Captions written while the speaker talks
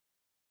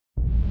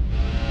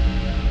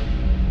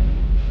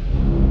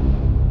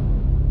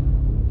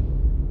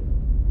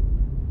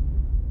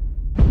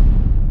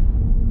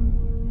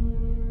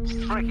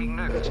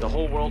act. The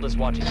whole world is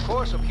watching. The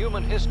course of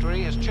human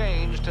history has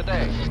changed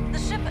today. The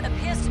ship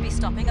appears to be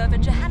stopping over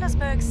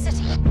Johannesburg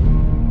City.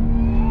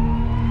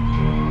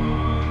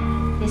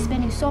 They're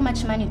spending so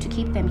much money to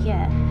keep them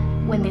here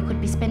when they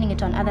could be spending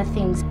it on other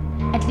things.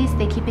 At least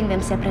they're keeping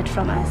them separate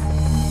from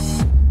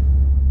us.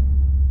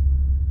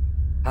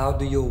 How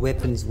do your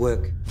weapons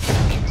work?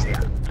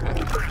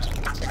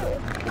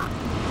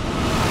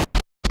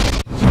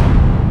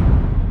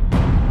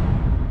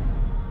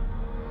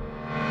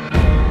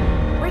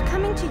 We're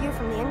coming to you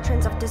from the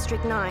entrance of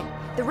District 9,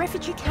 the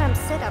refugee camp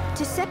set up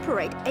to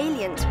separate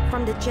aliens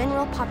from the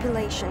general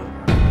population.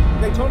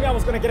 They told me I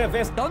was gonna get a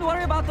vest. Don't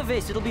worry about the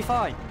vest, it'll be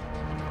fine.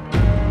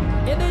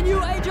 Any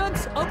new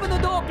agents? Open the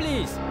door,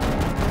 please.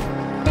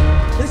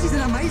 This is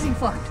an amazing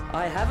find.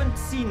 I haven't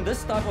seen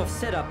this type of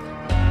setup.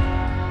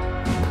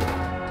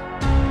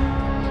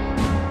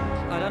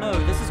 I don't know,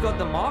 this has got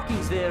the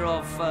markings there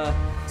of,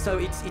 so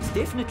it's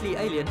definitely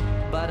alien,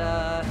 but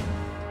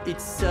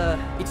it's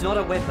not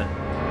a weapon.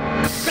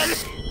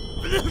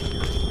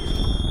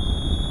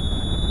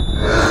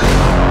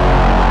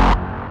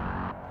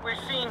 We're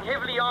seeing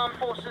heavily armed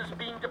forces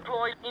being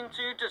deployed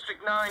into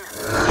District 9.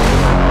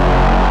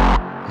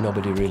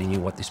 Nobody really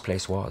knew what this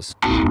place was.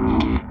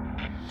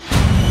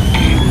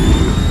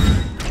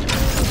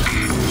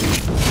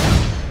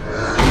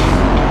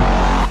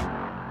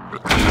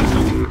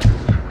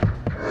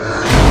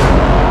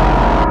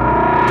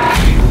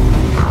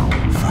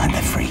 Find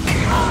the freak.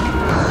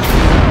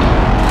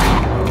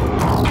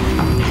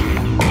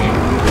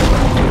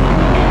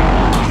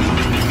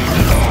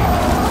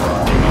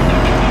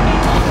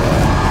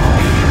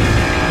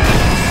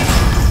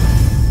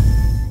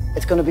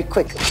 It's gonna be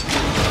quick.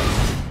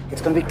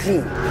 It's gonna be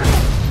clean.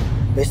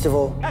 Best of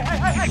all,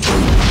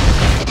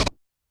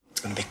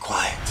 It's gonna be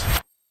quiet.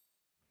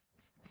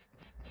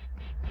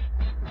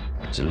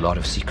 There's a lot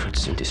of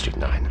secrets in District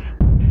 9.